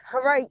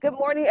All right. Good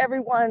morning,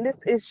 everyone. This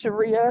is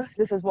Sharea.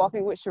 This is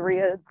Walking with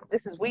Sharea.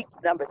 This is week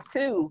number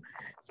 2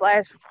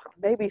 slash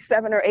maybe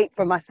 7 or 8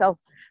 for myself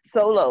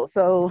solo.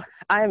 So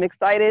I am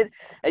excited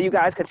that you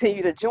guys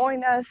continue to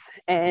join us.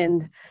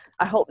 And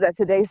I hope that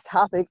today's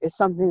topic is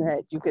something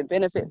that you can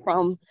benefit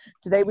from.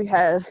 Today we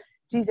have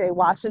DeeJay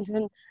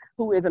Washington,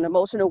 who is an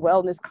emotional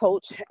wellness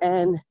coach.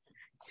 And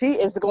she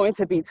is going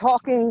to be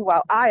talking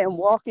while I am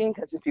walking,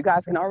 because if you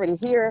guys can already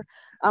hear,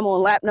 I'm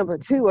on lap number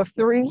 2 of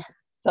 3.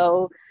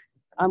 So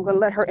I'm going to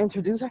let her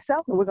introduce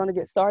herself, and we're going to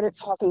get started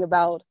talking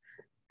about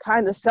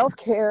kind of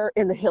self-care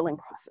in the healing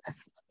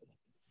process.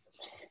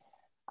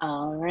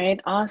 All right,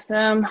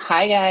 awesome.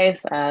 Hi,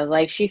 guys.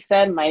 Like she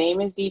said, my name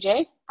is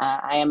DeeJay.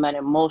 I am an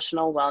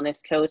emotional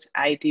wellness coach.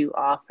 I do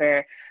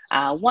offer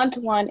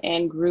one-to-one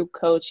and group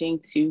coaching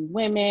to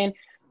women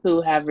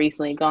who have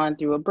recently gone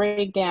through a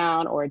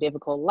breakdown or a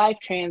difficult life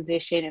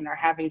transition and are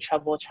having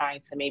trouble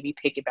trying to maybe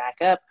pick it back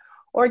up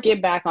or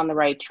get back on the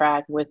right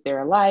track with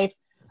their life.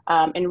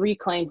 And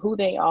reclaim who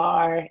they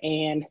are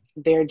and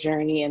their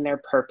journey and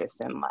their purpose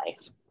in life.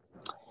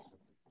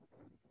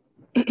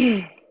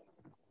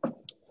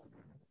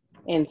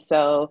 And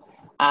so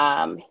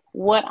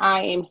what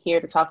I am here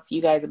to talk to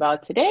you guys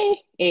about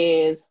today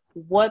is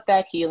what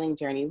that healing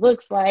journey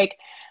looks like,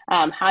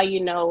 how you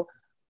know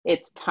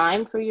it's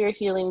time for your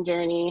healing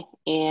journey,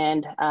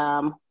 and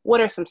what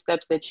are some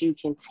steps that you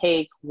can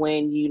take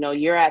when you know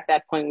you're at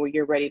that point where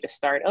you're ready to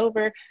start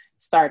over,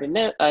 start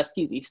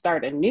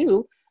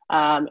anew,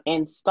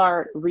 and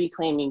start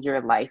reclaiming your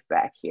life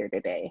back here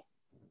today.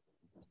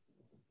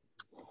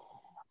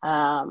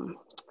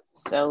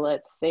 So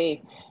let's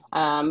see.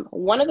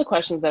 One of the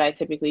questions that I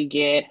typically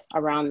get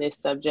around this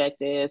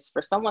subject is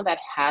for someone that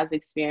has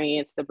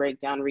experienced the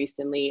breakdown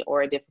recently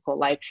or a difficult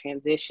life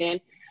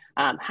transition,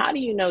 how do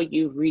you know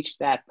you've reached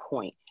that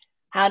point?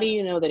 How do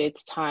you know that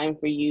it's time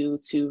for you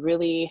to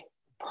really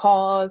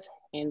pause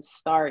and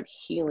start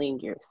healing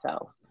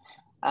yourself?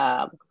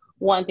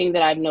 One thing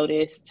that I've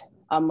noticed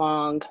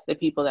among the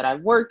people that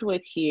I've worked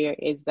with here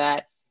is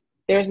that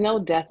there's no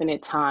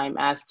definite time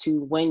as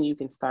to when you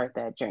can start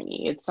that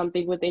journey. It's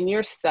something within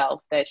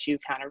yourself that you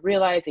kind of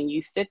realize, and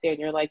you sit there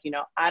and you're like,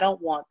 I don't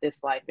want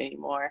this life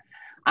anymore.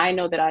 I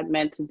know that I'm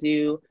meant to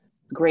do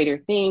greater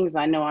things.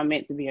 I know I'm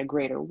meant to be a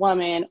greater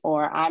woman,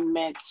 or I'm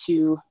meant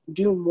to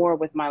do more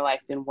with my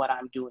life than what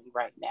I'm doing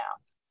right now.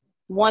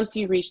 Once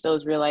you reach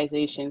those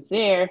realizations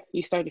there,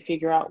 you start to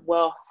figure out,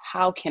 well,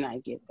 how can I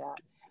get that?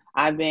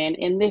 I've been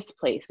in this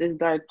place, this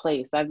dark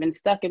place. I've been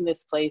stuck in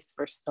this place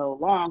for so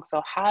long.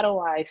 So how do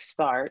I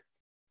start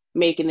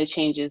making the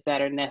changes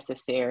that are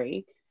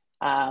necessary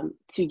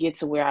to get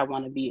to where I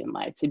want to be in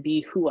life, to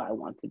be who I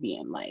want to be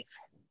in life?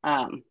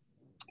 And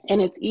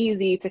it's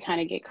easy to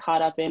kind of get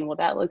caught up in, well,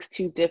 that looks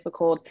too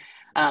difficult.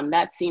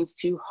 That seems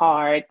too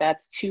hard.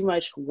 That's too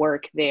much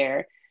work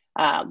there.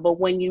 But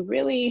when you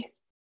really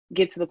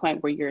get to the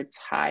point where you're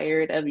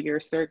tired of your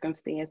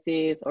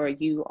circumstances, or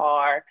you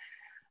are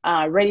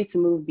ready to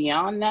move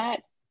beyond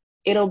that,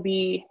 it'll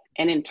be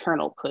an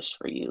internal push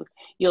for you.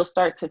 You'll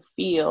start to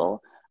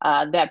feel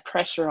that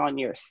pressure on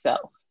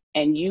yourself.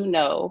 And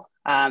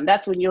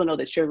that's when you'll know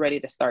that you're ready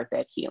to start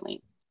that healing.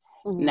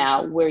 Mm-hmm.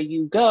 Now, where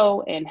you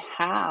go and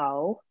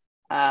how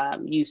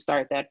you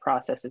start that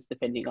process is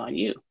depending on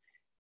you.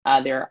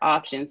 There are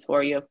options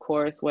for you, of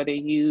course, whether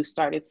you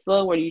started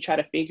slow or you try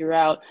to figure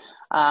out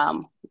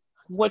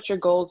what your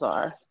goals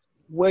are,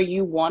 where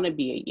you want to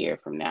be a year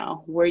from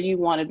now, where you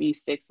want to be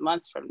 6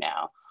 months from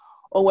now,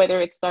 or whether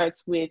it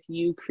starts with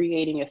you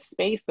creating a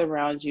space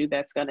around you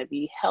that's going to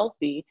be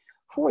healthy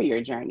for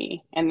your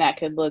journey. And that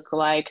could look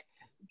like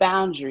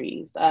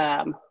boundaries,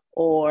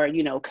 or,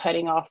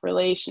 cutting off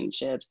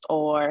relationships,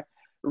 or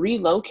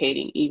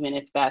relocating, even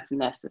if that's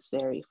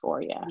necessary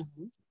for you.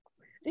 Mm-hmm.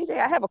 DeeJay,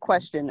 I have a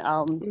question.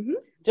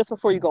 Just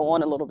before you go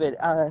on a little bit,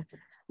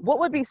 what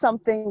would be some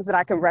things that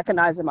I can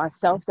recognize in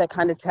myself that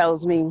kind of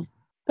tells me,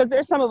 because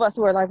there's some of us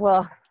who are like,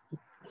 well,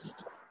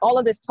 all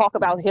of this talk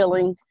about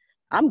healing,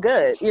 I'm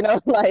good.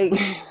 Like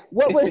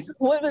what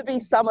would be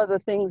some of the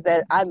things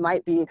that I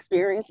might be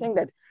experiencing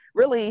that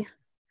really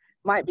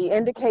might be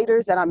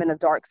indicators that I'm in a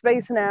dark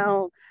space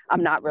now?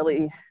 I'm not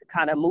really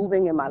kind of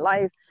moving in my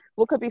life.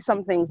 What could be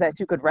some things that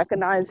you could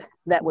recognize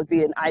that would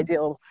be an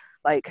ideal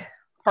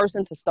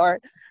person to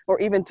start, or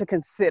even to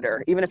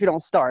consider, even if you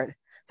don't start,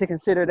 to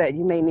consider that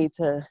you may need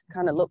to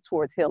kind of look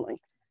towards healing?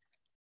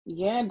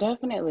 Yeah,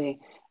 definitely.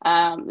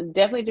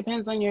 Definitely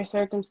depends on your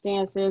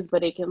circumstances,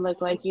 but it can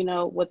look like,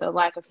 with a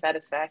lack of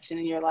satisfaction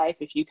in your life,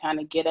 if you kind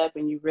of get up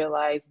and you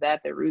realize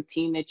that the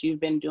routine that you've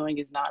been doing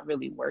is not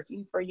really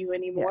working for you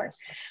anymore.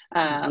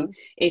 Yes.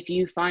 If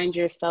you find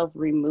yourself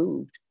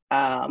removed,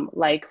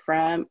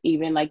 from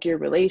even your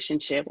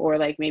relationship, or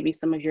maybe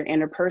some of your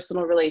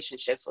interpersonal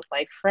relationships with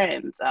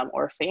friends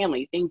or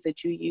family, things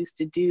that you used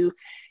to do,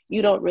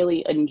 you don't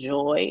really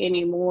enjoy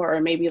anymore,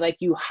 or maybe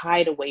you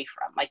hide away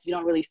from, you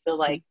don't really feel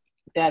like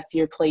that's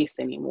your place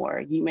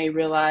anymore. You may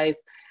realize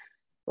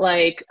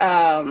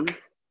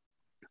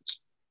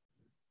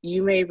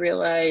you may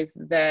realize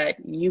that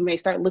you may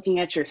start looking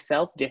at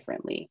yourself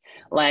differently.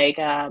 Like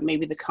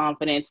maybe the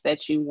confidence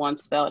that you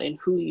once felt in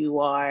who you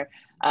are,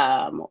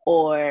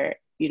 or,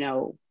 you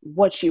know,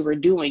 what you were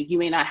doing, you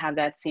may not have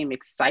that same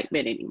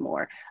excitement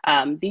anymore.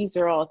 These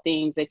are all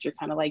things that you're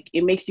kind of like,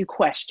 it makes you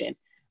question,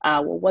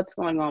 well, what's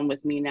going on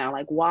with me now?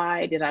 Like,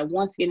 why did I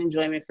once get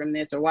enjoyment from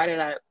this? Or why did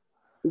I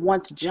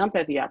once jump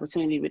at the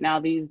opportunity, but now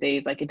these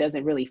days, like, it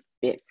doesn't really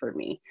fit for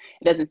me.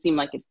 It doesn't seem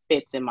like it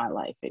fits in my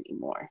life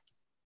anymore.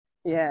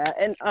 Yeah.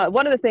 And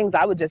one of the things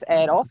I would just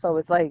add also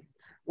is like,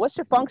 what's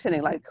your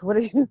functioning? Like, what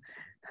are you,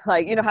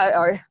 like, you know, how,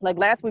 or like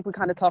last week we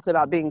kind of talked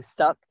about being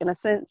stuck in a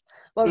sense,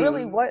 but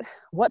really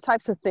what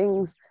types of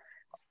things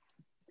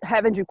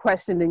haven't you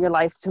questioned in your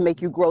life to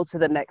make you grow to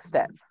the next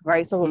step,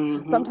 right? So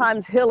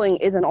sometimes healing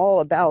isn't all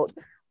about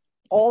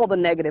all the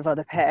negative of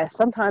the past.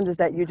 Sometimes it's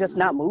that you're just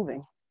not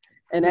moving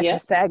and that you're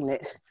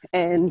stagnant.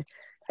 And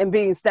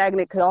being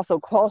stagnant could also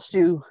cost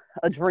you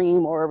a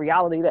dream or a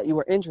reality that you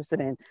were interested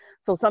in.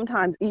 So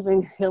sometimes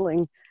even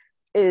healing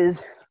is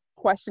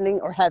questioning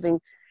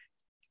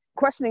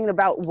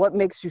about what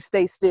makes you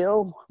stay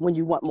still when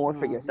you want more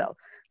for yourself.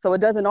 So it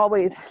doesn't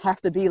always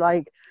have to be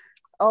like,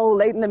 oh,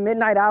 late in the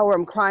midnight hour,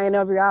 I'm crying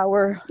every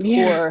hour,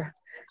 or,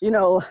 you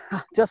know,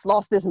 just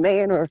lost this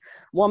man or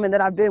woman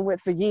that I've been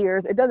with for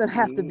years. It doesn't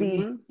have to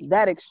be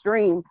that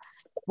extreme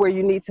where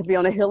you need to be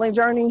on a healing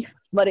journey,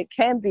 but it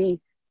can be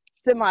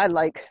semi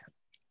like,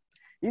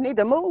 you need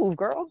to move,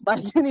 girl.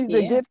 Like you need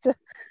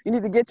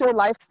to get your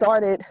life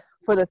started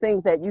for the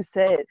things that you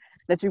said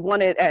that you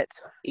wanted at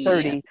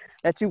 30,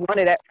 that you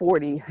wanted at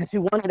 40, that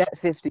you wanted at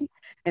 50.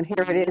 And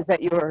here it is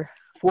that you're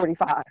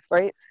 45,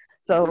 right?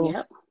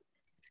 So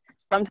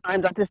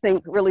sometimes I just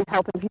think really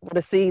helping people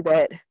to see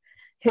that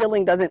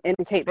healing doesn't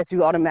indicate that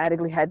you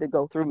automatically had to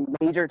go through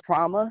major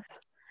traumas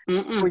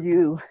for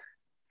you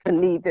to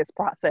need this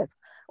process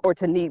or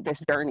to need this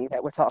journey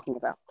that we're talking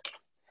about.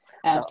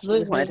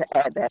 Absolutely. So I just wanted to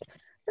add that.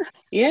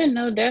 Yeah,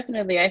 no,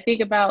 definitely. I think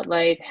about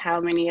like how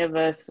many of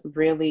us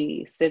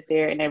really sit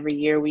there and every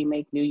year we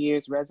make New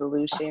Year's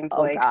resolutions.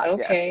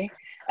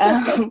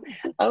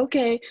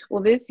 Okay,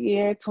 well, this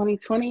year,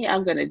 2020,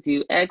 I'm going to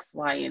do X,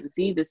 Y, and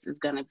Z. This is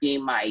going to be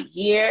my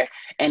year.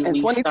 And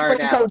we start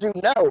out. Told you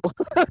no.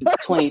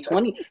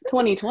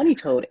 2020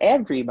 told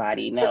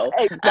everybody no.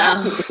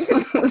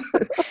 Exactly.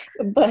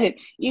 But,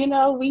 you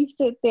know, we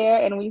sit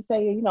there and we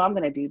say, you know, I'm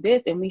going to do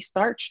this. And we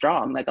start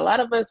strong. Like a lot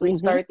of us, we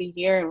start the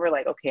year and we're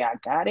like, okay, I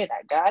got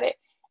it.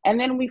 And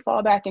then we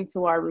fall back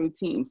into our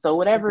routine. So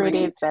whatever it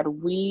is that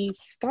we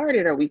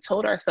started or we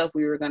told ourselves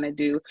we were going to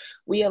do,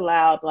 we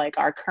allowed like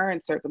our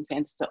current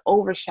circumstances to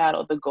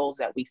overshadow the goals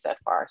that we set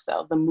for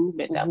ourselves, the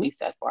movement that we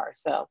set for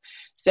ourselves.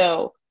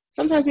 So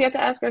sometimes we have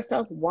to ask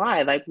ourselves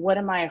why, like, what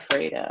am I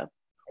afraid of?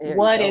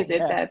 What is it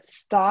that's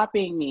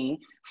stopping me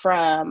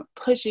from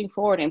pushing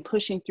forward and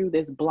pushing through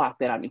this block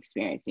that I'm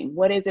experiencing?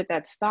 What is it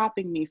that's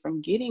stopping me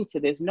from getting to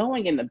this,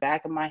 knowing in the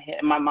back of my head,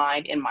 my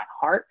mind, in my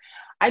heart,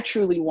 I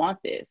truly want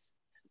this.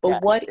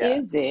 But what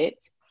is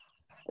it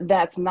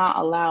that's not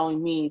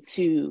allowing me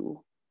to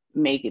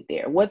make it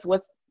there? What's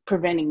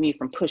preventing me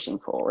from pushing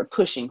forward,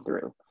 pushing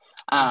through?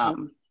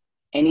 And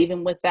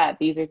even with that,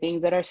 these are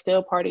things that are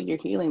still part of your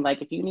healing.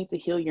 Like if you need to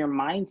heal your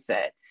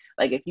mindset,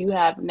 like if you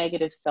have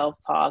negative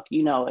self-talk,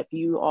 you know, if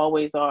you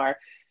always are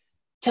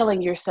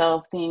telling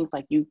yourself things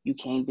like you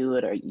can't do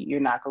it or you're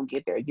not going to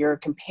get there, you're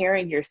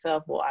comparing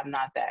yourself, well, I'm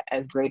not that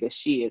as great as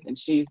she is and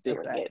she's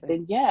doing it.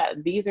 Then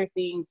these are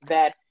things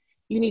that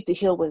you need to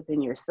heal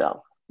within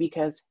yourself,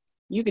 because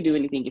you can do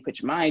anything you put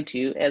your mind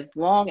to as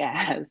long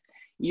as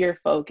you're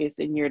focused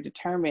and you're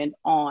determined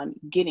on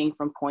getting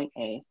from point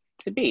A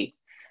to B.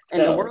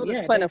 And the world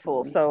is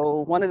plentiful. Definitely.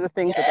 So one of the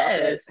things about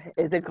this,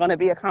 is it going to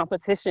be a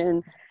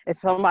competition? If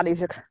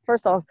somebody's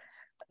first off,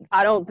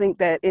 I don't think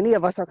that any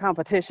of us are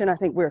competition. I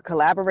think we're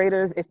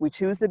collaborators if we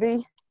choose to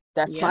be.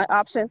 That's my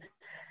option.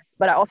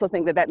 But I also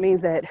think that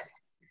means that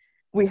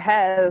we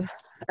have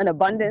an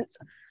abundance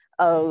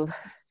of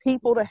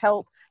people to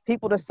help,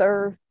 people to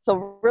serve.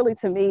 So really,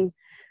 to me,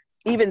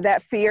 even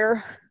that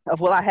fear of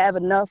will I have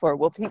enough or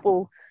will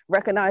people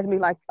recognize me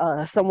like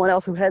someone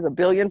else who has 1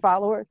 billion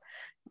followers?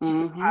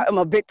 I'm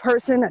a big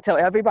person. I tell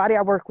everybody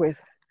I work with,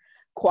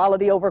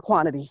 quality over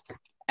quantity.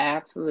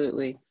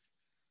 Absolutely.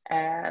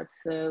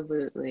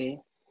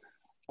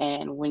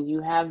 And when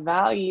you have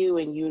value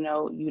and you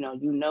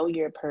know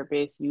your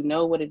purpose, you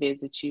know what it is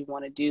that you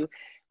want to do,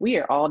 we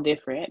are all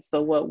different.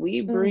 So what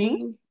we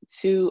bring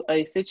to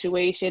a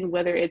situation,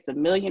 whether it's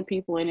 1 million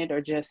people in it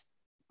or just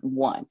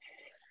one,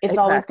 it's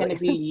always going to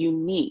be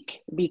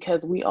unique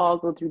because we all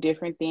go through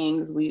different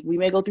things. We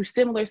may go through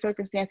similar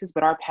circumstances,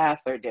 but our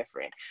paths are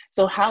different.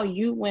 So how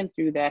you went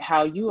through that,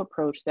 how you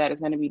approach that is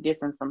going to be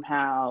different from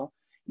how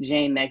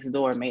Jane next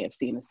door may have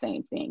seen the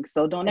same thing.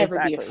 So don't ever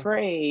be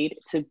afraid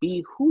to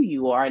be who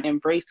you are and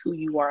embrace who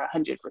you are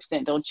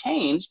 100%. Don't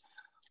change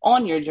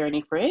on your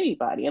journey for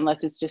anybody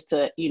unless it's just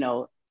to,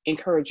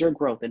 encourage your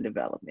growth and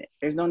development.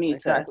 There's no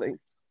need to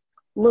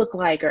look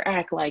like or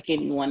act like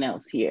anyone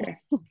else here.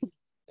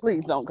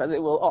 Please don't, because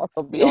it will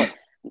also be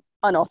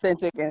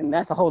unauthentic, and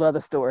that's a whole other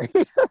story.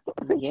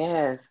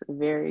 Yes,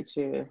 very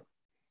true.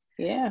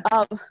 Yeah.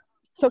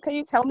 So can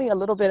you tell me a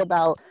little bit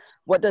about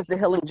what does the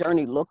healing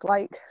journey look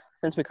like?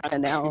 Since we kind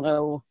of now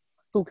know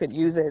who could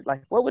use it,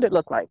 like what would it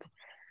look like?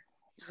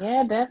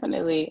 Yeah,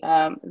 definitely.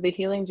 The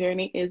healing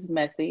journey is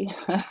messy.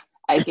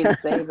 I can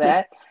say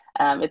that.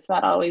 It's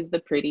not always the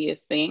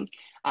prettiest thing.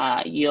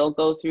 You'll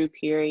go through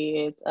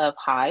periods of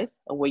highs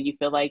where you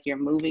feel like you're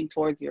moving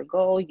towards your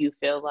goal. You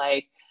feel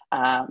like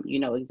you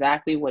know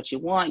exactly what you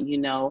want. You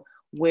know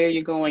where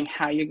you're going,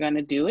 how you're going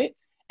to do it.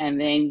 And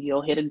then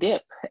you'll hit a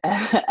dip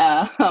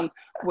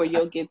where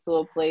you'll get to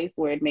a place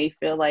where it may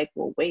feel like,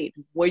 well, wait,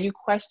 where you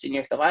question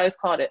yourself. I always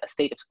call it a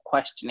state of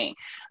questioning.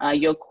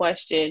 You'll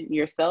question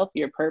yourself,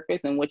 your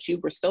purpose, and what you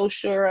were so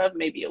sure of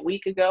maybe a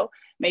week ago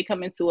may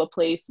come into a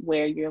place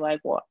where you're like,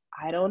 well,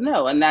 I don't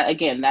know. And that,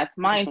 again, that's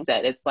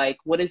mindset. It's like,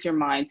 what is your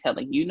mind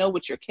telling you? You know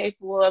what you're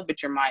capable of,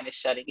 but your mind is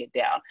shutting it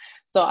down.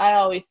 So I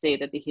always say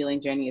that the healing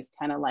journey is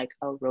kind of like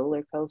a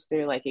roller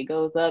coaster. Like it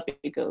goes up,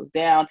 it goes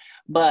down.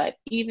 But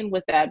even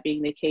with that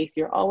being the case,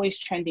 you're always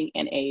trending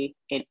in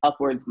an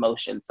upwards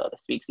motion, so to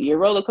speak. So your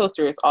roller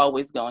coaster is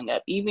always going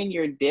up. Even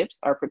your dips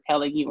are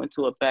propelling you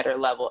into a better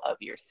level of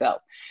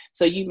yourself.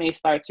 So you may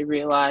start to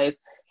realize,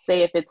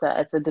 say if it's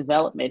a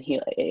development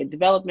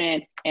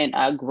and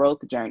a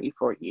growth journey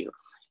for you.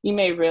 You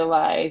may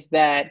realize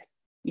that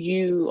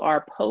you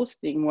are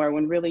posting more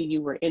when really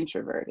you were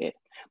introverted,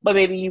 but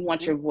maybe you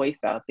want your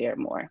voice out there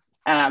more.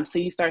 So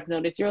you start to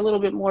notice you're a little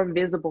bit more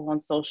visible on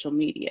social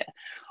media.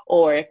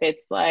 Or if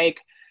it's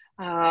like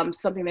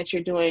something that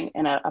you're doing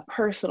in a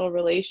personal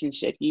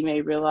relationship, you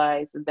may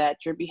realize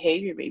that your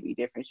behavior may be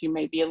different. You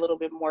may be a little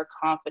bit more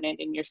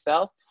confident in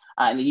yourself.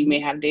 And you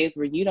may have days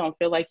where you don't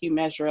feel like you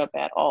measure up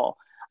at all.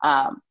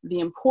 The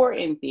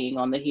important thing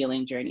on the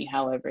healing journey,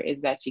 however,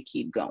 is that you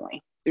keep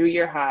going through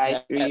your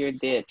highs, through your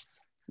dips,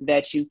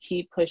 that you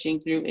keep pushing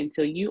through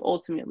until you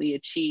ultimately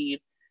achieve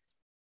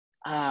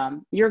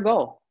your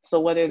goal. So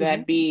whether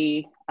that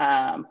be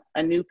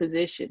a new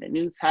position, a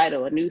new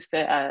title, a new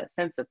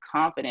sense of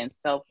confidence,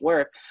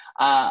 self-worth,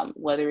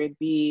 whether it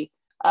be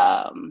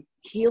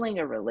healing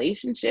a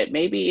relationship,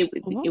 maybe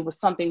it was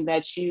something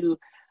that you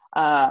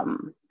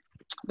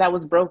that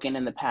was broken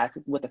in the past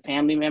with a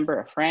family member,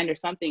 a friend, or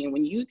something. And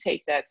when you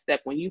take that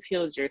step, when you've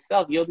healed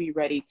yourself, you'll be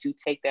ready to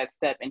take that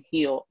step and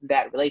heal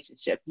that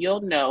relationship.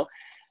 You'll know,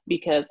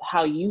 because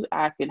how you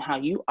act and how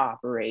you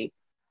operate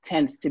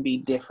tends to be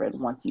different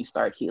once you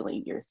start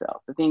healing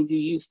yourself. The things you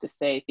used to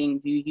say,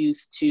 things you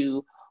used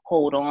to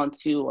hold on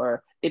to,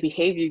 or the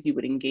behaviors you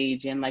would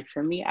engage in. Like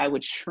for me, I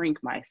would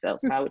shrink myself.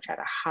 So I would try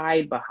to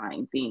hide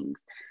behind things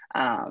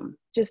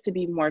just to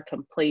be more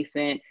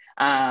complacent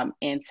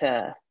and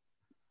to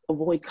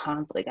avoid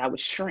conflict. I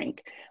would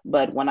shrink.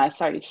 But when I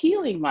started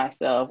healing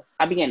myself,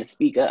 I began to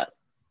speak up.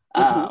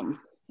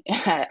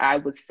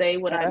 I would say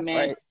what I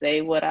meant,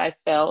 say what I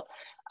felt,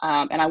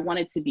 and I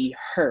wanted to be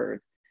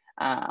heard.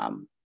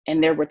 And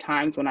there were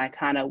times when I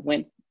kind of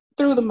went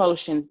through the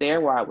motions there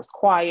where I was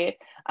quiet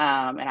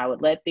and I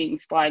would let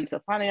things slide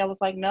until finally I was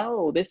like,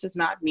 no, this is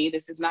not me.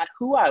 This is not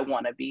who I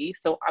want to be.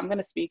 So I'm going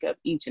to speak up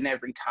each and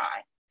every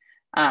time.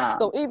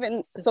 So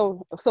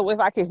if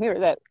I can hear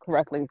that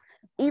correctly,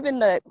 even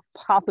the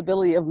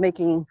possibility of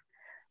making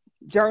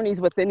journeys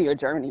within your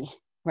journey,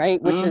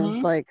 right? Which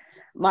is like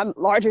my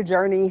larger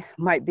journey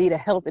might be to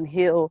help and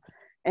heal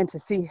and to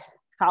see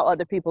how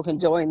other people can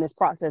join this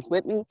process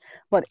with me.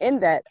 But in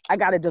that, I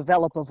got to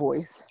develop a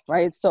voice,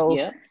 right?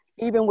 So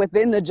even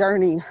within the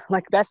journey,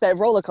 like that's that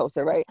roller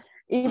coaster, right?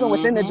 Even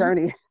within the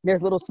journey,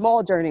 there's little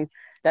small journeys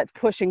that's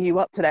pushing you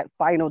up to that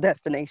final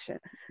destination.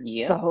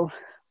 So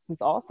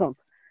it's awesome.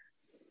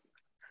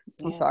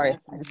 I'm sorry.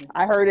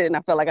 I heard it and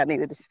I felt like I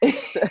needed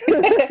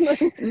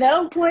to.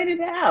 No, point it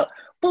out,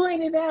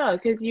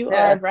 because you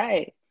are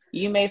right.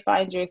 You may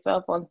find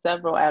yourself on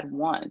several at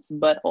once,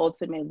 but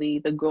ultimately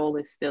the goal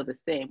is still the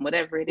same.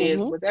 Whatever it is,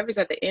 whatever's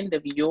at the end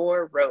of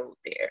your road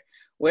there,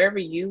 wherever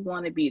you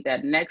want to be,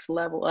 that next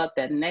level up,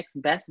 that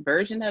next best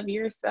version of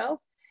yourself,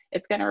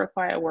 it's going to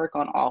require work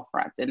on all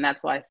fronts. And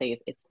that's why I say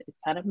it's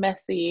kind of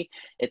messy.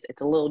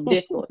 It's a little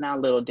difficult, not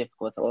a little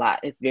difficult. It's a lot.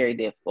 It's very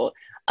difficult.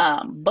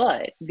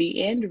 But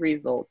the end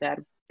result,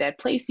 that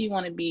place you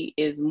want to be,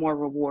 is more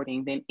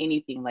rewarding than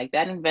anything. Like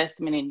that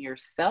investment in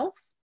yourself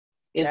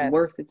is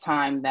worth the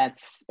time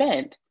that's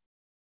spent,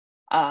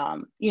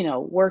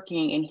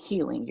 working and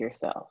healing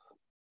yourself.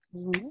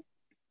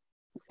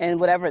 And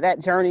whatever that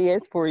journey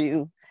is for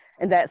you,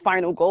 and that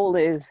final goal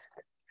is,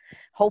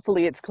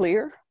 hopefully it's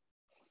clear.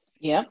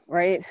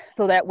 Right.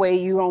 So that way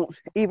you don't,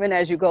 even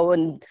as you go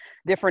in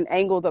different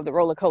angles of the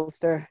roller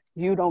coaster,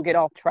 you don't get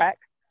off track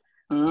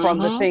from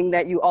the thing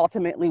that you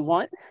ultimately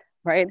want.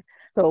 Right.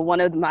 So one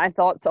of my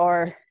thoughts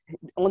are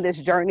on this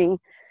journey,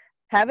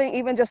 having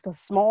even just a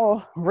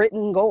small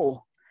written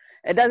goal.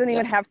 It doesn't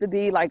even have to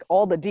be like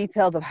all the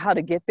details of how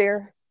to get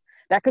there.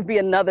 That could be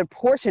another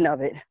portion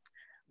of it.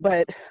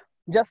 But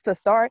just to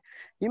start,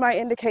 you might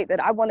indicate that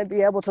I want to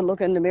be able to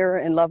look in the mirror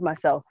and love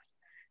myself.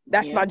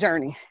 That's my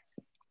journey.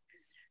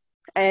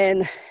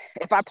 And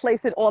if I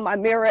place it on my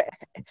mirror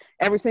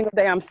every single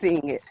day, I'm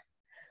seeing it.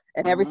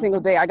 And every single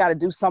day I got to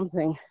do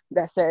something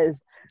that says,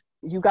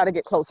 you got to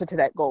get closer to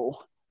that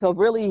goal. So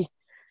really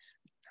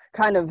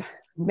kind of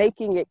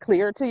making it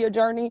clear to your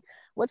journey,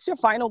 what's your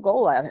final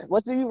goal at it?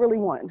 What do you really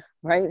want,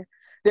 right?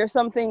 There's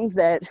some things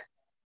that,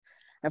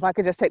 if I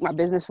could just take my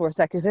business for a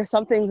second, there's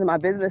some things in my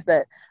business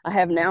that I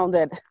have now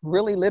that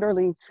really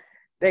literally,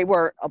 they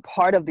were a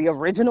part of the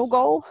original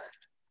goal,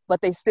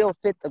 but they still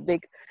fit the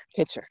big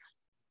picture,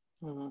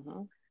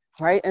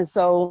 right? And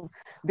so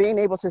being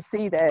able to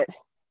see that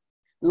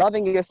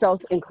loving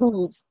yourself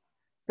includes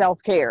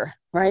self-care,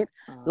 right?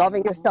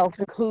 Loving yourself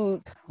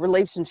includes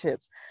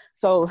relationships.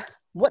 So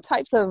what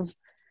types of,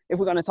 if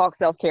we're going to talk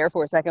self-care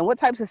for a second, what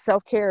types of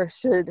self-care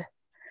should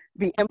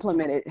be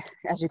implemented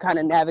as you kind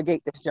of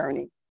navigate this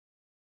journey?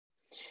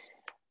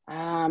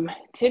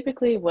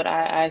 Typically what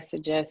I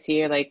suggest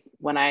here, like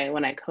when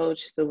I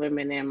coach the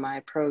women in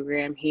my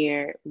program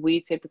here,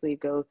 we typically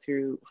go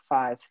through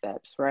 5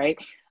 steps, right?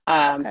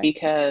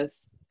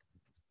 Because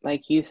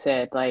like you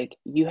said, like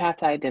you have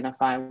to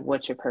identify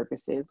what your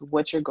purpose is,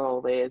 what your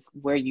goal is,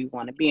 where you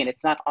want to be. And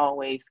it's not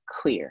always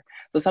clear.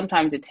 So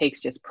sometimes it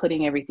takes just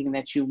putting everything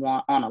that you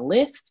want on a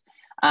list,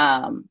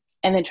 and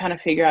then trying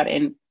to figure out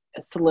and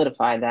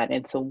solidify that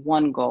into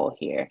one goal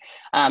here.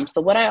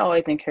 So what I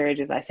always encourage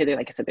is, I said,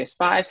 like I said, there's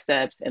 5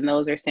 steps, and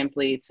those are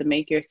simply to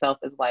make yourself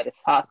as light as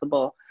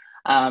possible.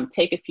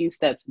 Take a few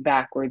steps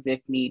backwards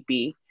if need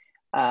be.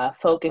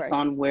 Focus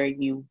on where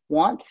you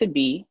want to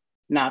be,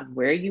 not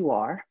where you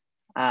are.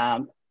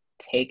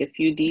 Take a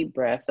few deep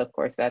breaths. Of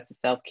course, that's a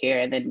self-care,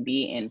 and then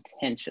be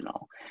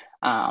intentional.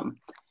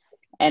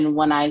 And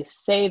when I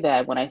say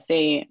that, when I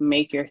say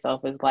make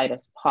yourself as light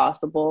as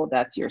possible,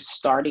 that's your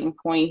starting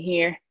point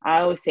here.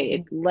 I always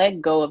say let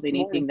go of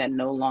anything that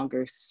no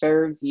longer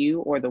serves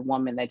you or the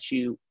woman that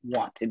you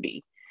want to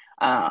be.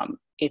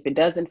 If it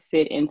doesn't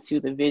fit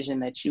into the vision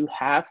that you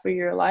have for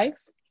your life,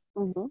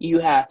 you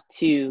have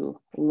to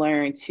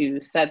learn to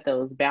set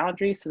those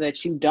boundaries so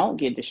that you don't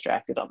get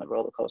distracted on the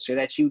roller coaster,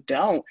 that you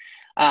don't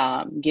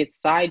get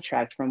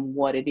sidetracked from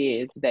what it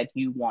is that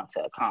you want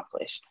to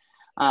accomplish.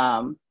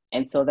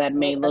 And so that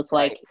may look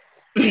like,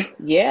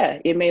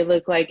 it may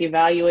look like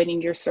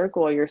evaluating your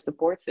circle or your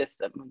support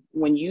system.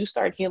 When you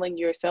start healing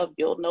yourself,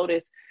 you'll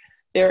notice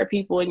there are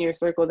people in your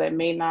circle that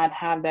may not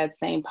have that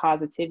same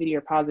positivity or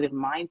positive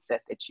mindset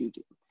that you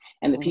do.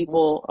 And the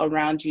people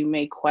around you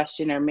may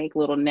question or make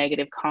little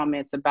negative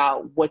comments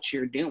about what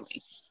you're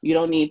doing. You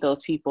don't need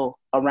those people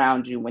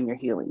around you when you're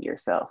healing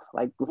yourself.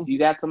 Like if you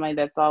got somebody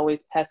that's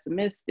always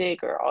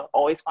pessimistic or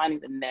always finding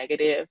the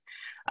negative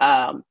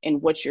in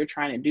what you're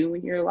trying to do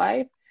in your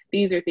life,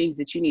 these are things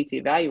that you need to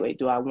evaluate.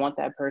 Do I want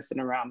that person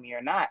around me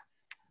or not?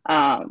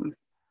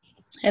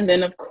 And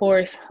then, of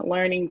course,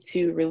 learning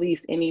to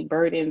release any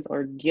burdens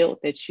or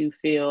guilt that you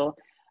feel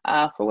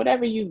for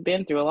whatever you've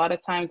been through. A lot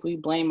of times we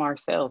blame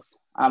ourselves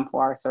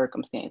for our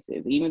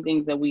circumstances, even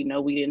things that we know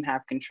we didn't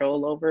have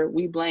control over.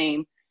 We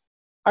blame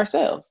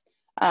ourselves.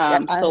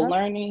 So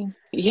learning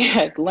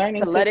to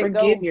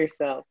forgive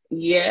yourself.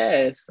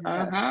 Yes.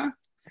 Yeah.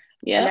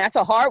 And that's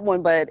a hard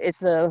one, but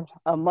it's a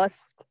must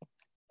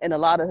in a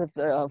lot of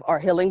our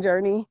healing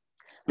journey,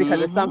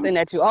 because it's something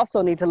that you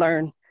also need to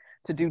learn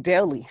to do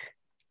daily.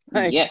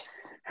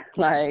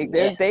 Like,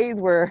 there's days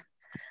where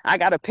I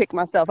got to pick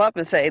myself up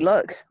and say,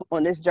 look,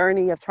 on this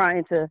journey of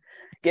trying to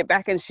get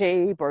back in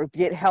shape or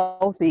get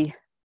healthy,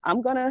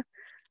 I'm going to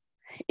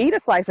eat a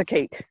slice of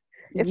cake.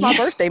 It's my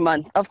birthday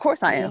month. Of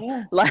course I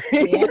am.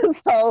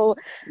 So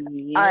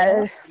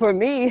for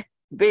me,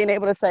 being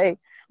able to say,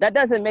 that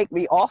doesn't make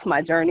me off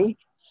my journey.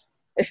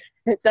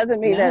 It doesn't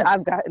mean that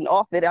I've gotten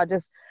off it.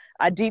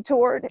 I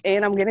detoured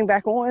and I'm getting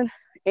back on,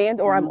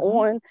 or I'm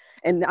on,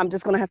 and I'm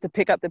just going to have to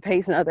pick up the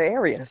pace in other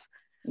areas.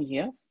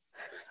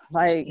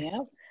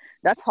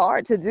 That's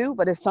hard to do,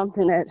 but it's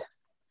something that,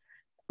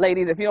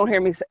 ladies, if you don't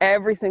hear me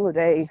every single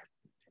day,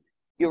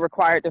 you're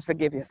required to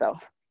forgive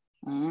yourself.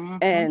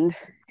 And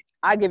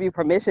I give you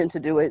permission to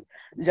do it,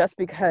 just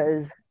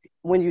because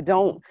when you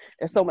don't,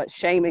 there's so much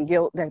shame and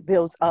guilt that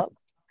builds up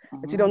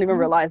that you don't even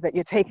realize that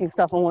you're taking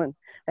stuff on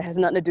that has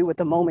nothing to do with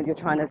the moment you're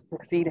trying to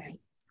succeed in.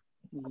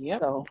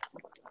 So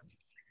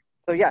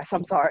yes,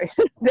 I'm sorry.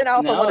 Then I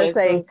also want to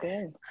say,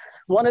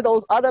 one of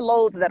those other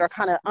loads that are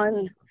kind of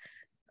kind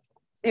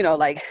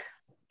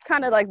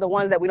of like the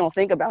ones that we don't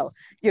think about,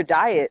 your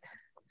diet,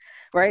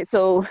 right?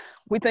 So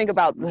we think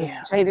about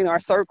changing our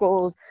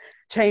circles,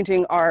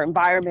 changing our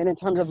environment in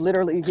terms of,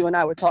 literally, you and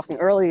I were talking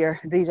earlier,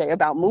 DeeJay,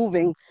 about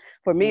moving.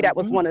 For me, that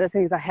was one of the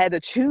things I had to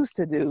choose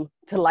to do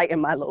to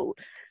lighten my load,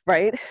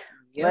 right?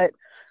 But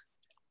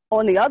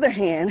on the other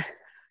hand,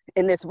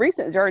 in this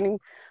recent journey,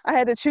 I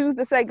had to choose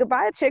to say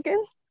goodbye,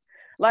 chicken.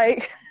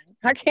 Like,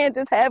 I can't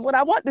just have what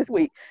I want this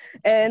week.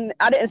 And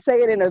I didn't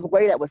say it in a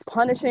way that was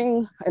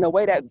punishing, in a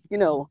way that,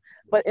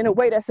 but in a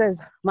way that says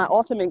my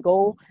ultimate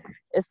goal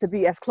is to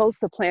be as close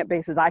to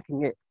plant-based as I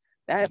can get.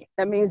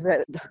 That means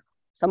that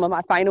some of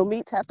my final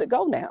meats have to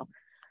go now.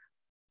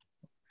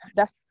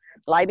 That's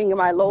lightening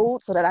my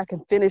load so that I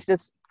can finish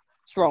this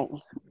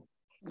strong.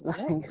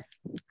 Like,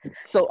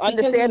 so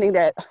understanding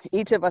that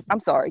each of us, I'm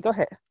sorry, go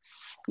ahead.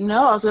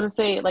 No, I was going to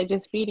say, like,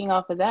 just feeding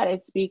off of that,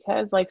 it's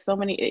because, like, so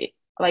many,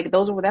 like,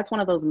 that's one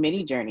of those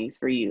mini journeys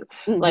for you.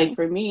 Like,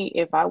 for me,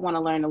 if I want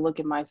to learn to look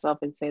at myself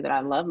and say that I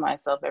love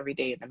myself every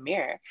day in the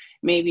mirror,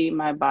 maybe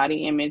my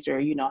body image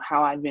or,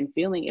 how I've been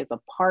feeling is a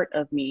part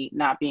of me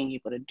not being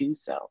able to do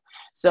so.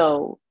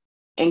 So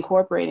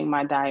incorporating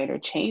my diet or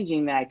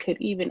changing that could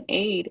even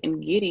aid in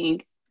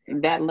getting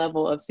that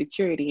level of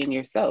security in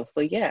yourself.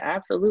 So yeah,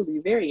 absolutely,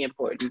 very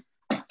important.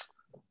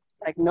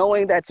 Like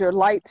knowing that your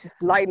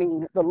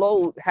lightening the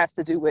load has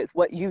to do with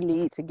what you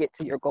need to get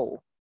to your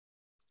goal.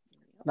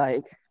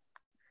 Like,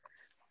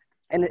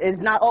 and it's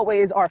not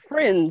always our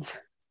friends,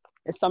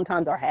 it's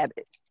sometimes our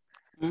habit.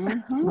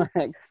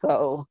 Like,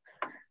 so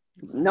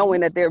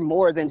knowing that they're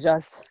more than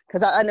just,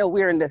 because I know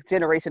we're in the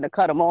generation to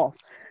cut them off,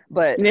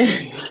 but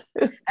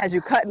as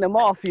you're cutting them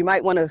off, you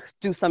might want to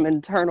do some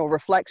internal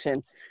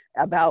reflection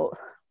about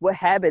what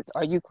habits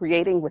are you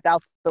creating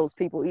without those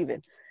people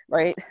even.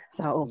 Right.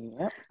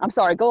 So I'm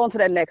sorry. Go on to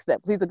that next step.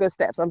 These are good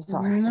steps. I'm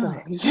sorry.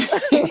 No,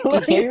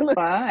 you're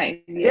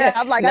fine. Yeah.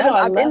 I'm like,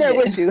 I'm in there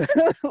with you.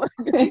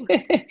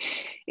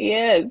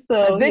 Yeah.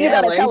 So then you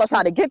got to tell us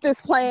how to get this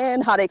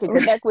plan, how they can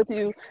connect with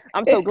you.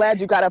 I'm so glad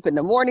you got up in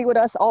the morning with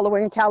us all the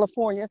way in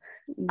California.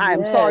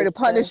 I'm sorry to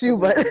punish you,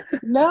 but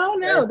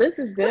no, this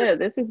is good.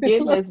 This is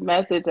getting this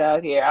message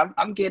out here.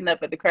 I'm getting up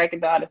at the crack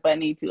of dawn if I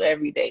need to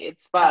every day.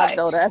 It's fine.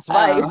 So that's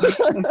right.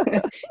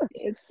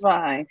 It's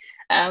fine.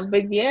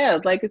 But yeah,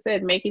 like I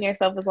said, making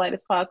yourself as light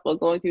as possible,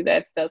 going through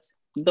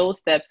those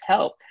steps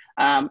help.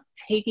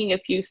 Taking a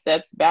few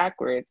steps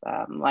backwards,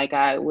 like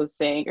I was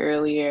saying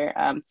earlier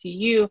to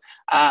you.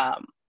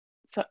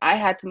 So I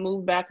had to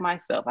move back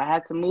myself. I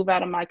had to move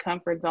out of my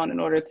comfort zone in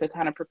order to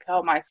kind of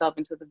propel myself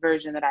into the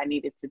version that I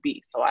needed to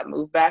be. So I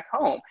moved back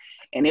home,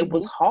 and it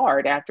was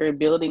hard after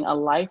building a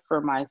life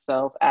for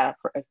myself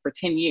for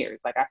 10 years.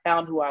 Like, I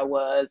found who I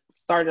was,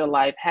 started a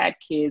life, had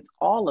kids,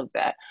 all of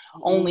that,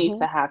 only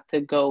to have to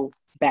go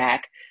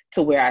back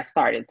to where I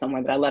started,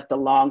 somewhere that I left a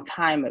long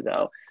time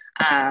ago.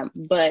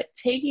 But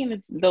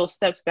taking those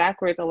steps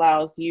backwards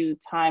allows you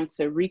time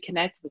to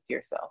reconnect with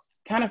yourself,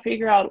 kind of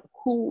figure out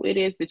who it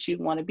is that you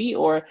want to be.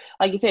 Or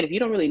like you said, if you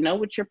don't really know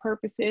what your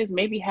purpose is,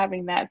 maybe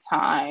having that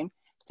time,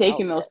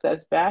 taking those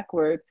steps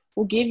backwards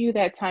will give you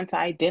that time to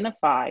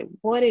identify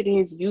what it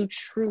is you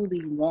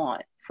truly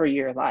want for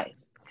your life.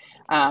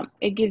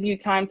 It gives you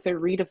time to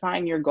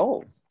redefine your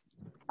goals.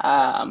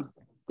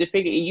 To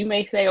figure, you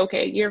may say,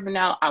 okay, a year from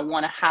now, I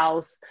want a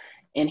house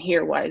in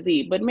here,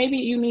 YZ, but maybe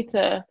you need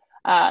to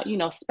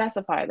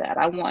specify that.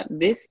 I want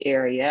this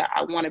area.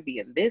 I want to be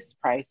in this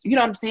price. You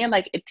know what I'm saying?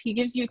 Like, it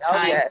gives you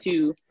time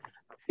to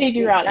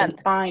figure out and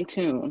fine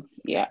tune.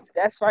 Yeah.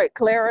 That's right.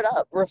 Clear it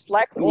up.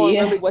 Reflect on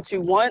really what you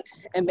want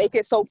and make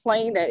it so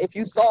plain that if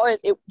you saw it,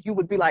 you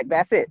would be like,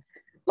 that's it.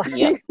 Like,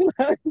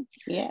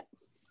 yeah.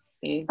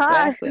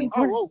 Exactly.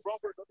 Hi.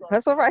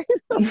 That's all right.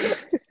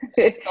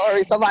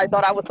 Sorry, somebody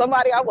thought I was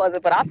somebody I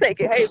wasn't, but I'll take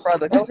it. Hey,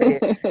 brother, go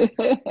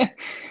ahead.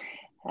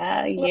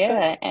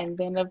 Yeah. And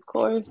then, of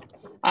course,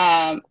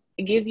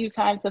 it gives you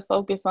time to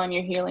focus on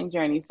your healing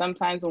journey.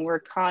 Sometimes when we're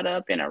caught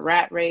up in a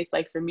rat race,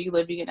 like for me,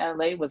 living in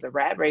LA was a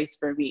rat race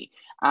for me.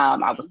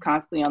 I was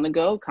constantly on the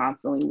go,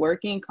 constantly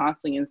working,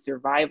 constantly in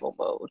survival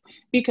mode,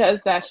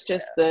 because that's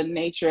just the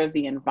nature of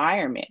the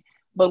environment.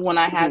 But when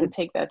I had to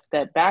take that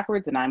step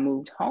backwards and I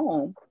moved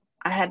home,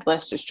 I had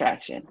less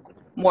distraction,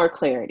 more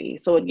clarity.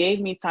 So it gave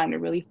me time to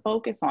really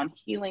focus on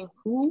healing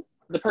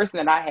the person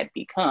that I had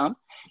become,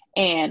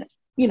 and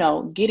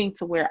getting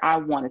to where I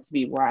wanted to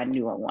be, where I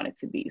knew I wanted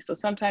to be. So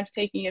sometimes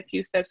taking a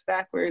few steps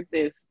backwards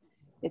it's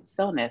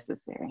so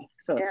necessary.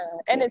 So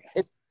and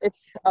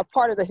it's a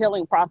part of the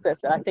healing process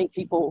that I think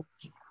people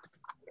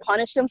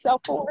punish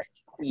themselves for.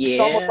 Yeah.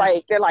 It's almost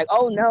like they're like,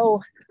 oh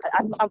no,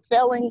 I'm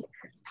failing.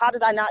 How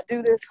did I not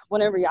do this?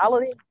 When in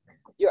reality,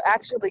 you're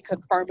actually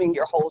confirming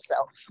your whole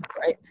self,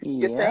 right? Yeah.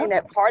 You're saying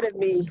that part of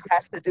me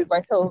has to do,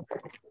 right? So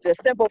the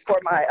symbol for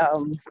my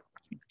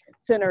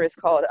center is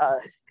called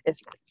it's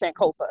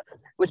Sankofa,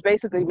 which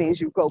basically means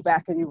you go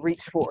back and you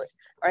reach for it,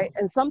 right?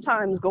 And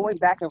sometimes going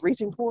back and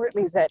reaching for it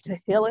means that to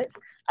heal it,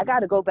 I got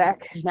to go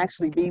back and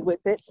actually be with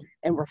it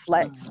and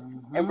reflect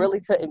and really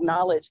to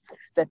acknowledge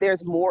that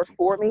there's more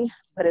for me,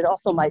 but it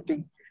also might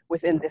be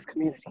within this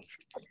community.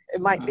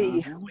 It might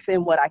be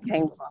within what I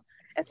came from.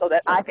 And so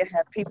that I can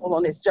have people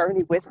on this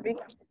journey with me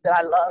that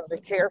I love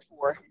and care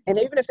for. And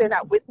even if they're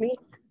not with me,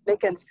 they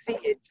can see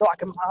it so I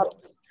can model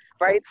it,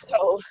 right?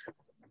 So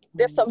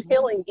there's some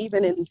healing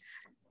even in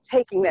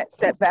taking that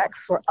step back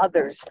for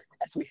others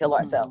as we heal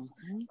ourselves.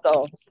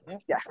 So,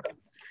 yeah.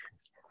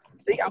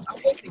 See, I'm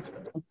with you.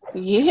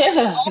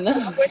 Yeah.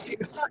 I'm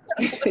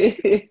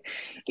with you.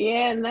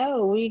 Yeah,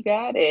 no, we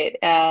got it.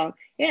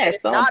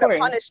 It's so not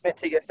important. A punishment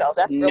to yourself.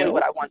 That's really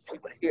what I want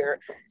people to hear.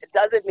 It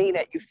doesn't mean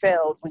that you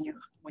failed when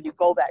you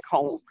go back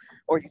home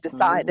or you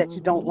decide that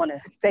you don't want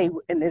to stay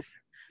in this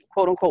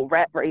quote unquote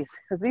rat race.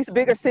 Because these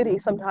bigger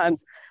cities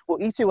sometimes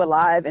will eat you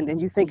alive and then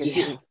you think it's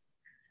you.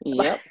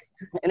 Yep.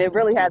 And it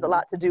really has a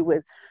lot to do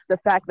with the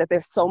fact that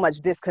there's so much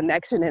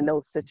disconnection in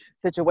those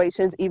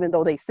situations, even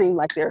though they seem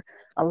like there's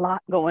a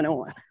lot going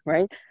on,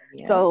 right?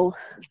 Yeah. So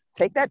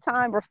take that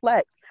time,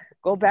 reflect,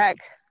 go back,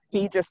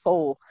 feed your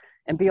soul,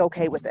 and be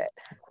okay with it.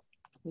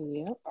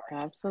 Yep,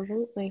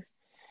 absolutely.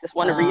 Just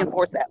want to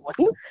reinforce that one.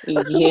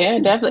 Yeah,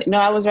 definitely. No,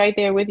 I was right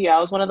there with you. I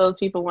was one of those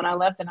people when I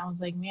left and I was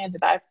like, man,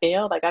 did I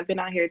fail? Like, I've been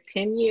out here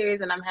 10 years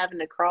and I'm having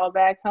to crawl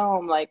back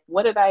home. Like,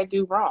 what did I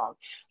do wrong?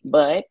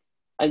 But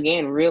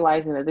again,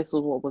 realizing that this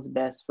was what was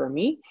best for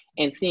me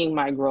and seeing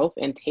my growth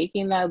and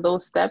taking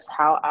those steps,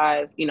 how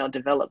I've,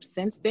 developed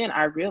since then,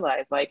 I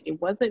realized like it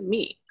wasn't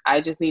me.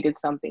 I just needed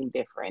something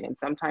different. And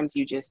sometimes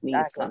you just need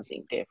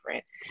something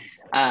different.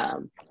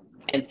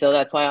 And so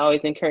that's why I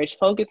always encourage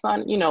focus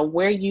on,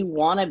 where you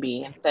want to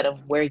be instead of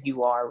where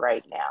you are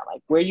right now.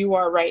 Like where you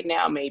are right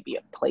now may be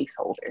a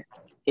placeholder.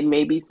 It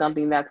may be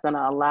something that's going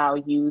to allow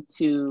you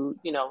to,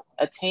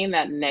 attain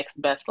that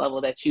next best level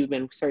that you've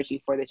been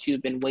searching for, that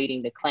you've been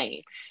waiting to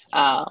claim.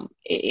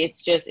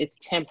 It's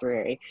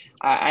temporary.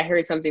 I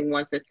heard something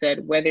once that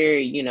said, whether,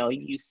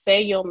 you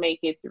say you'll make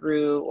it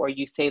through or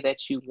you say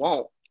that you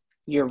won't,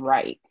 you're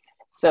right.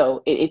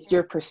 So it's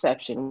your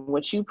perception,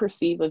 what you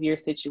perceive of your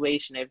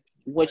situation,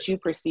 what you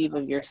perceive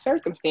of your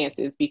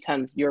circumstances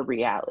becomes your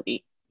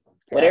reality.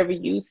 Yeah. Whatever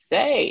you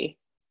say,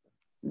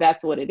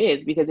 that's what it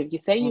is. Because if you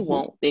say you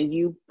won't, then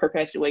you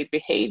perpetuate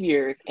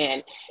behaviors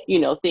and,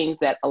 things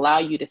that allow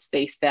you to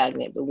stay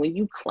stagnant. But when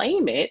you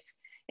claim it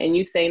and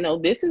you say, no,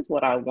 this is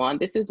what I want,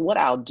 this is what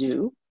I'll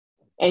do,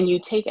 and you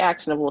take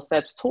actionable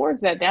steps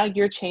towards that, now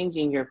you're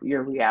changing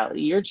your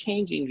reality. You're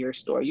changing your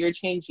story. You're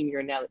changing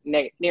your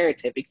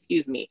narrative,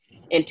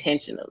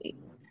 intentionally.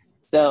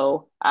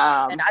 So,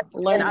 and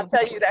I'll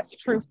tell you that's the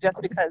truth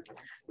just because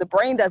the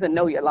brain doesn't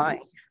know you're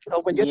lying.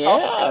 So when you're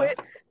talking to it,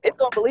 it's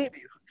going to believe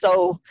you.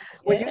 So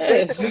when you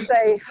basically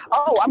say,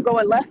 oh, I'm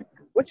going left,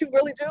 what you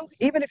really do,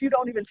 even if you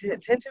don't even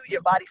intend to,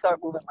 your body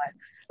starts moving left,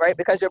 right?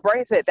 Because your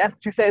brain said, that's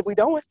what you said we're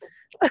doing.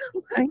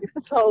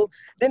 So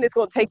then it's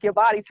going to take your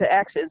body to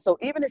action. So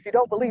even if you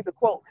don't believe the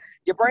quote,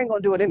 your brain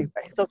going to do it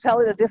anyway. So tell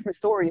it a different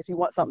story if you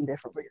want something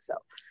different for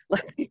yourself.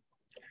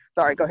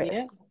 Sorry, go ahead.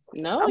 Yeah.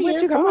 No,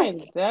 you're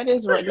fine. That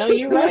is right. No,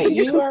 you're right.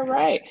 You are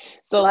right.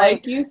 So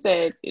like you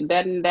said,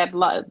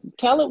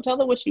 tell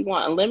it what you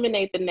want.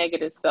 Eliminate the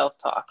negative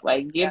self-talk.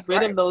 Like get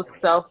rid of those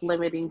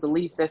self-limiting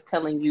beliefs that's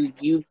telling you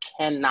you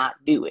cannot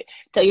do it.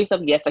 Tell yourself,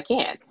 yes, I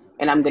can.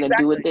 And I'm going to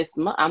do it this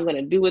month. I'm going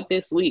to do it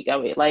this week. I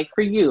mean, like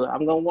for you,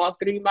 I'm going to walk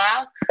 3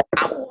 miles.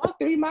 I'm going to walk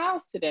 3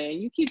 miles today.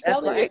 And you keep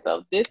telling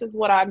yourself, this is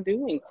what I'm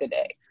doing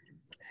today.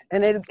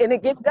 And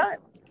it gets done,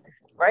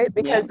 right?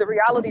 Because the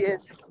reality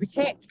is we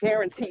can't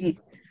guarantee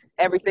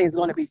everything's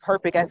going to be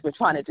perfect as we're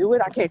trying to do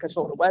it. I can't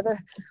control the weather,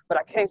 but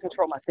I can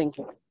control my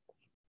thinking.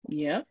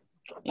 Yeah,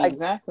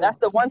 exactly. That's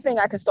the one thing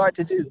I can start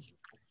to do.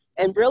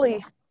 And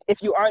really,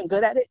 if you aren't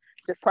good at it,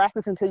 just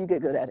practice until you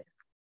get good at it.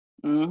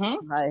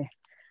 Like,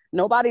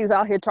 nobody's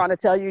out here trying to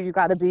tell you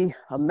got to be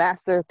a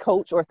master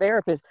coach or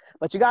therapist,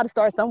 but you got to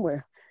start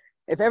somewhere.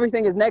 If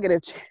everything is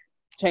negative,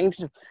 change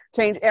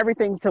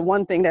everything to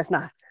one thing that's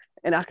not,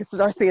 and I can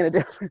start seeing a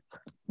difference.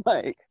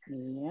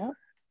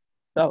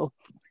 So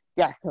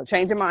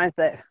change your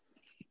mindset.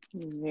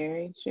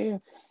 Very true.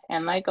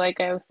 And like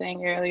I was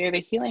saying earlier, the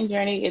healing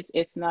journey,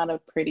 it's not a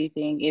pretty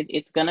thing.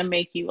 It's going to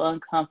make you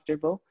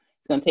uncomfortable.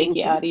 It's going to take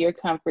you out of your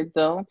comfort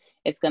zone.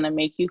 It's going to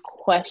make you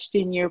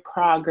question your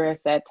progress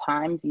at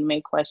times. You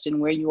may question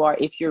where you are,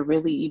 if you're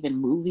really even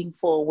moving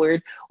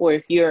forward, or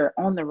if you're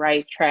on the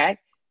right track.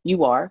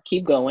 You are.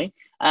 Keep going.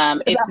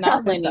 It's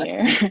not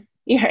linear.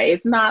 Yeah,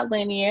 it's not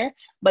linear,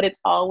 but it's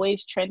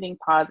always trending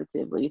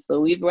positively.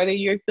 So whether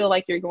you feel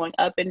like you're going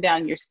up and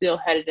down, you're still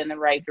headed in the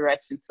right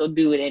direction. So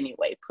do it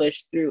anyway.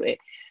 Push through it.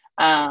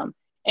 And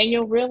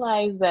you'll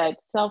realize that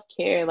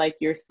self-care, like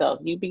yourself,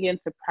 you begin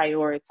to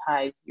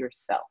prioritize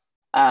yourself.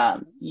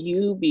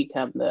 You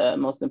become the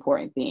most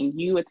important thing.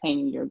 You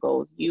attaining your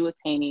goals, you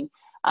attaining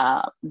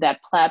that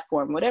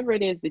platform, whatever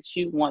it is that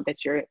you want,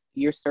 that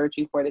you're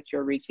searching for, that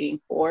you're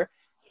reaching for,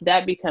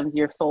 that becomes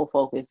your sole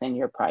focus and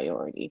your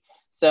priority.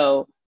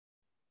 So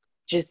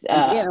just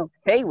being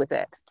okay with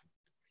that.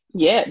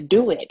 Yeah,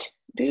 do it.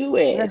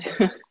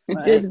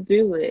 Just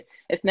do it.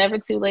 It's never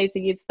too late to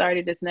get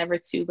started. It's never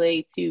too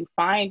late to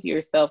find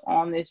yourself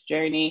on this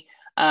journey.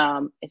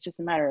 It's just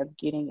a matter of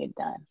getting it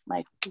done,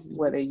 like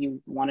whether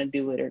you want to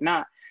do it or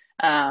not.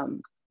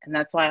 And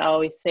that's why I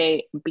always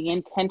say, be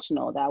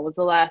intentional. That was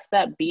the last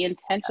step. Be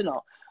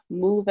intentional.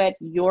 Move at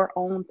your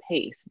own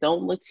pace.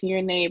 Don't look to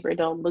your neighbor.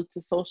 Don't look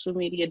to social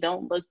media.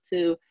 Don't look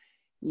to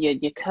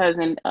your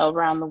cousin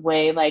around the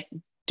way. Like,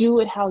 do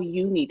it how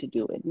you need to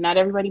do it. Not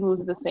everybody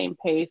moves at the same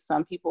pace.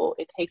 Some people,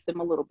 it takes them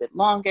a little bit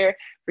longer.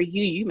 For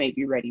you, you may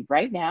be ready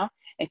right now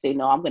and say,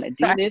 no, I'm going to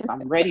do this.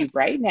 I'm ready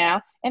right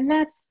now. And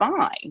that's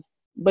fine.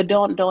 But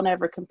don't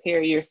ever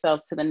compare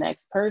yourself to the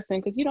next person,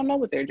 because you don't know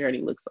what their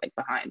journey looks like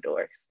behind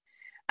doors.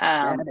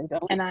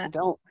 They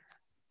don't.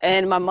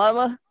 And my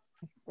mama,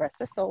 rest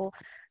her soul,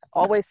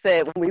 always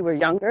said when we were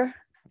younger,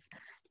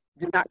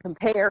 do not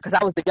compare, because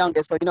I was the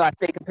youngest, so I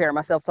stayed comparing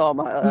myself to all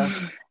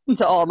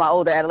my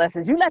older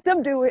adolescents. You let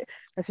them do it,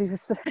 and she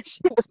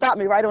would stop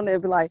me right on there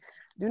and be like,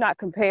 "Do not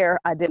compare,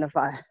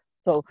 identify."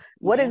 So,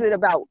 what is it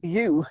about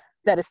you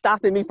that is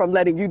stopping me from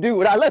letting you do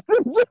what I let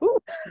them do?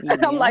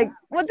 And I'm like,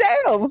 well,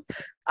 damn,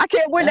 I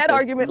can't win that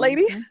argument,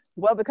 lady.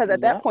 Well, because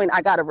at that point,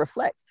 I got to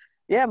reflect.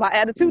 Yeah, my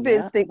attitude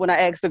didn't stink when I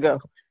asked to go.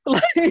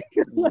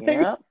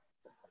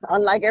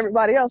 Unlike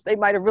everybody else, they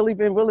might have really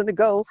been willing to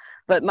go,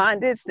 but mine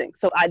did stink.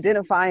 So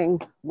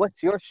identifying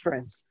what's your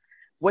strengths,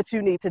 what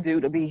you need to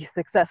do to be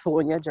successful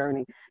in your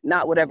journey,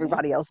 not what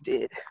everybody else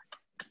did.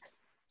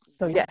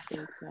 So yes,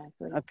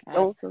 exactly. Okay.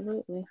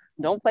 Absolutely.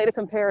 Don't play the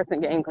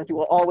comparison game, because you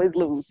will always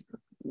lose.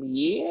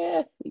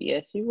 Yes,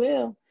 you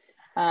will.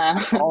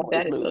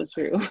 That is so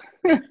true.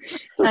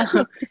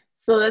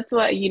 So that's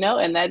why,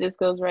 and that just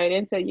goes right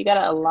into, you got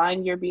to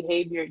align your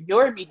behavior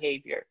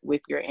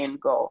with your end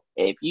goal.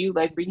 If you,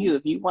 like for you,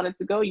 if you wanted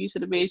to go, you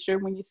should have made sure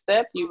when you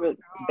stepped, you were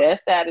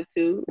best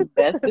attitude,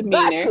 best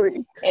demeanor,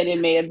 and it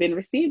may have been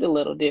received a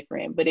little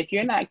different. But if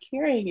you're not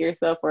carrying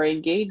yourself or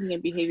engaging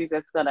in behaviors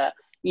that's going to,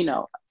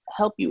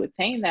 help you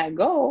attain that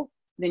goal,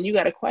 then you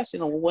got to question,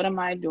 well, what am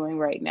I doing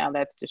right now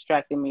that's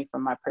distracting me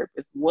from my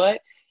purpose? What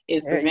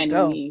is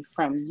preventing me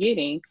from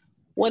getting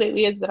what it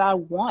is that I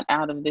want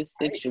out of this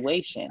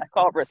situation? I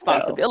call it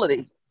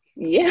responsibility.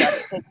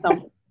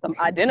 So, some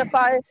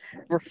identify,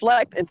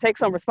 reflect, and take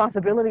some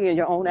responsibility in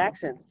your own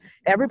actions.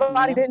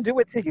 Everybody didn't do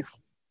it to you.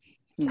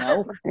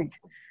 No.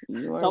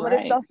 Some of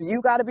this stuff,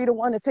 you got to be the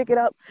one to pick it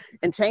up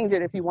and change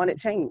it if you want it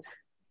changed.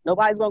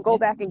 Nobody's going to go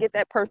back and get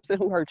that person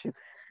who hurt you.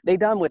 They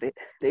done with it.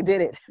 They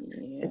did it.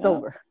 It's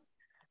over.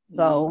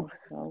 So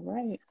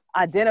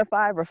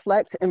identify,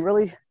 reflect, and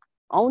really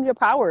own your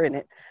power in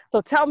it. So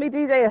tell me,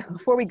 DeeJay,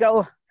 before we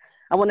go,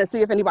 I want to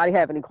see if anybody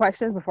have any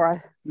questions before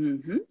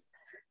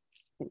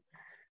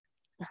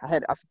I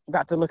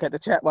forgot to look at the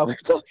chat while we were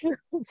talking.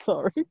 I'm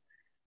sorry.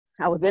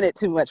 I was in it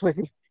too much with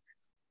you.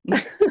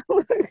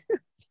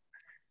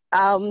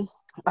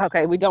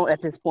 Okay, we don't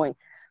at this point.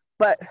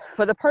 But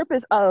for the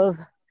purpose of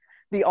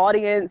the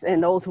audience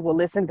and those who will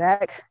listen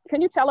back,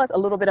 can you tell us a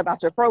little bit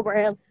about your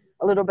program,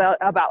 a little bit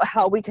about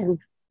how we can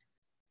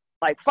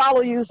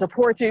follow you,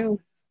 support you,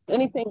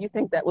 anything you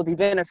think that would be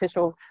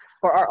beneficial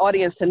for our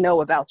audience to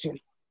know about you?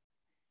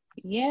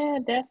 Yeah,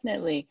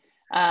 definitely.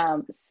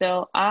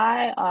 So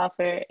I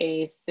offer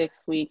a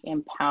 6-week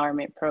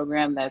empowerment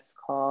program that's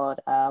called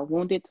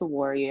Wounded to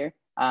Warrior,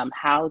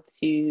 how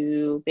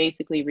to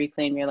basically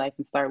reclaim your life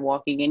and start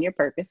walking in your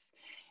purpose.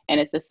 And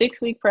it's a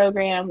 6-week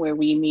program where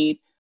we meet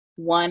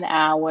 1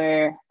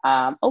 hour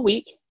a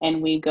week,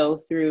 and we go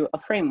through a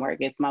framework.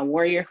 It's my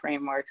warrior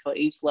framework. So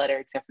each letter,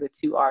 except for the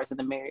 2 R's in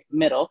the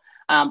middle,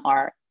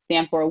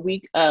 stand for a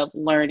week of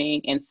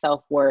learning and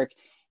self-work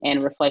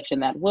and reflection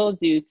that we'll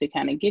do to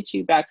kind of get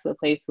you back to the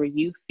place where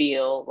you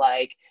feel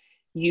like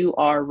you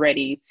are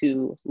ready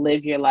to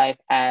live your life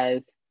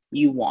as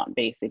you want,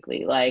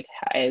 basically.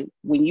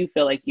 When you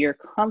feel like you're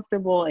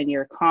comfortable and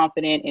you're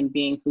confident in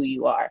being who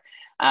you are.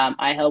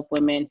 I help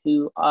women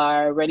who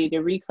are ready to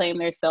reclaim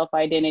their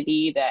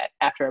self-identity, that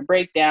after a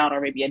breakdown or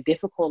maybe a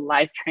difficult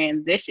life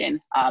transition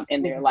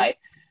in their life,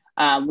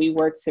 we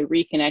work to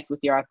reconnect with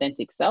your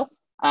authentic self,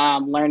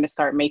 learn to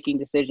start making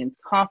decisions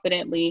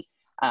confidently,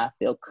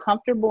 feel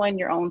comfortable in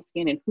your own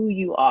skin and who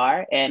you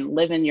are, and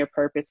live in your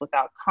purpose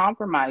without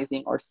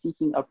compromising or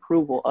seeking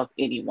approval of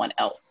anyone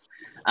else.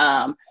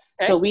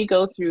 So we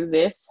go through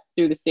the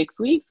 6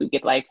 weeks. We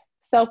get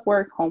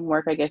self-work,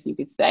 homework, I guess you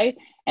could say.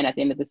 And at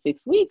the end of the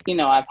 6 weeks,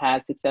 I've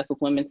had success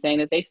with women saying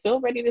that they feel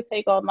ready to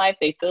take on life.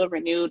 They feel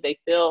renewed. They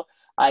feel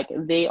like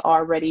they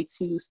are ready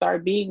to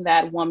start being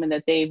that woman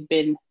that they've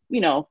been,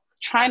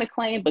 trying to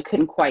claim, but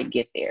couldn't quite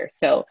get there.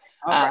 So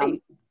I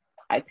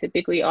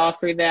typically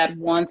offer that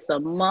once a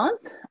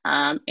month.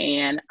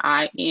 And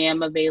I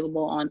am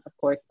available on, of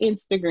course,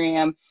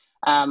 Instagram.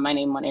 My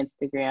name on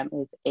Instagram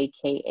is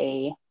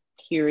AKA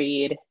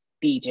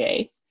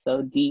DeeJay.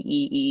 So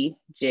DeeJay.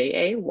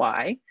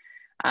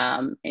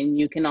 And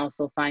you can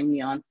also find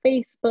me on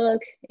Facebook.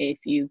 If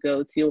you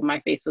go to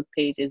my Facebook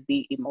page, is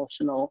the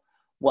Emotional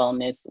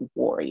Wellness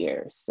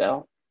Warriors.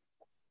 So,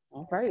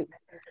 all right.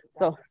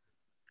 So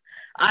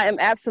I am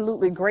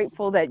absolutely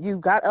grateful that you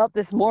got up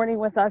this morning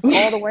with us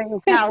all the way in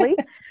Cali.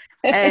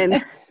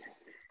 And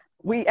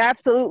we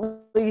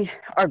absolutely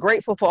are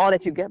grateful for all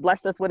that you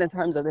blessed us with in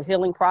terms of the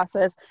healing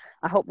process.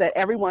 I hope that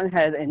everyone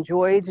has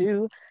enjoyed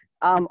you.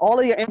 All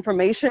of your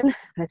information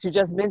that you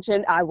just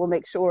mentioned, I will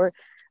make sure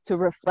to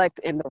reflect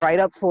in the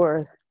write-up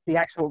for the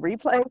actual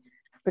replay,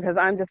 because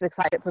I'm just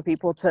excited for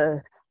people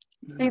to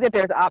see that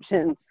there's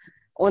options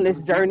on this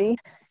journey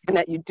and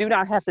that you do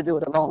not have to do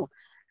it alone.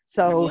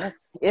 So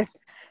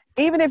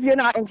even if you're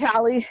not in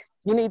Cali,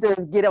 you need to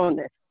get on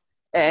this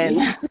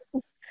and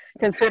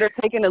consider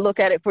taking a look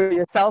at it for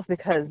yourself,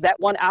 because that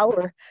 1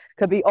 hour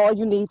could be all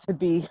you need to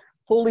be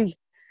fully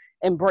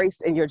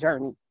embraced in your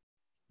journey.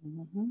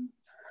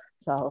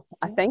 So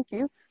I thank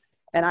you,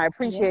 and I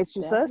appreciate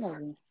you, sis.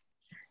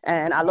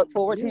 And I look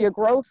forward to your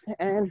growth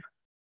and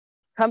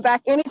come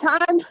back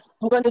anytime.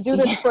 I'm going to do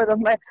this for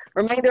the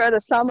remainder of the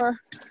summer,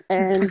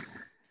 and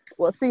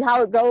we'll see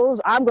how it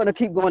goes. I'm going to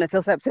keep going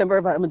until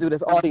September, but I'm going to do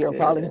this audio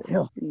probably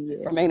until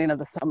remaining of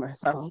the summer.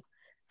 So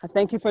I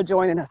thank you for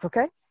joining us,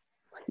 okay?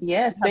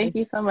 Yes, thank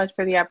you so much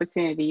for the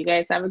opportunity. You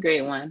guys have a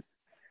great one.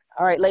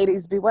 All right,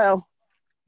 ladies, be well.